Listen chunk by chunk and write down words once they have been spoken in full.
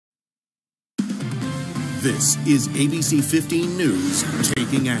This is ABC 15 News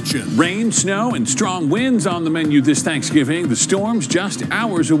Taking Action. Rain, snow, and strong winds on the menu this Thanksgiving. The storm's just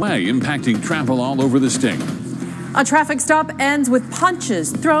hours away, impacting travel all over the state. A traffic stop ends with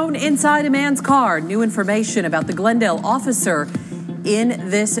punches thrown inside a man's car. New information about the Glendale officer in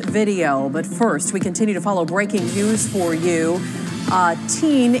this video. But first, we continue to follow breaking news for you. A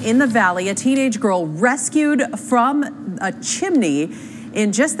teen in the valley, a teenage girl rescued from a chimney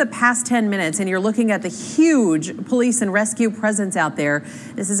in just the past 10 minutes, and you're looking at the huge police and rescue presence out there.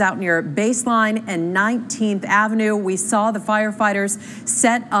 This is out near Baseline and 19th Avenue. We saw the firefighters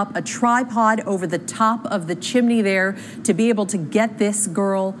set up a tripod over the top of the chimney there to be able to get this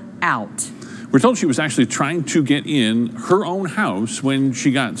girl out. We're told she was actually trying to get in her own house when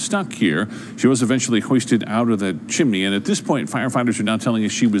she got stuck here. She was eventually hoisted out of the chimney, and at this point, firefighters are now telling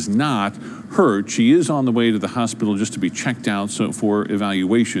us she was not hurt. She is on the way to the hospital just to be checked out for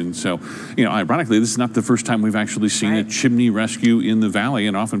evaluation. So, you know, ironically, this is not the first time we've actually seen a chimney rescue in the valley,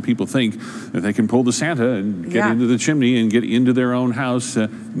 and often people think that they can pull the Santa and get into the chimney and get into their own house.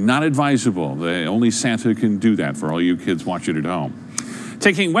 Not advisable. Only Santa can do that for all you kids watching at home.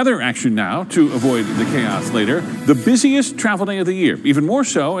 Taking weather action now to avoid the chaos later. The busiest travel day of the year, even more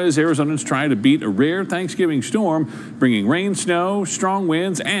so as Arizonans try to beat a rare Thanksgiving storm, bringing rain, snow, strong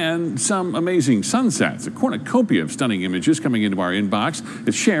winds, and some amazing sunsets. A cornucopia of stunning images coming into our inbox.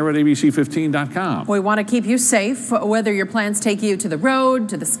 It's share at abc15.com. We want to keep you safe, whether your plans take you to the road,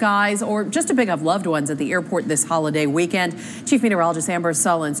 to the skies, or just to pick up loved ones at the airport this holiday weekend. Chief Meteorologist Amber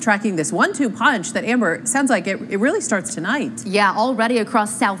Sullins tracking this 1-2 punch that, Amber, sounds like it really starts tonight. Yeah, already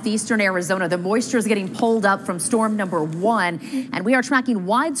across southeastern Arizona, the moisture is getting pulled up from storm number 1, and we are tracking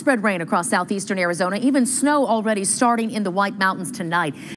widespread rain across southeastern Arizona, even snow already starting in the White Mountains tonight.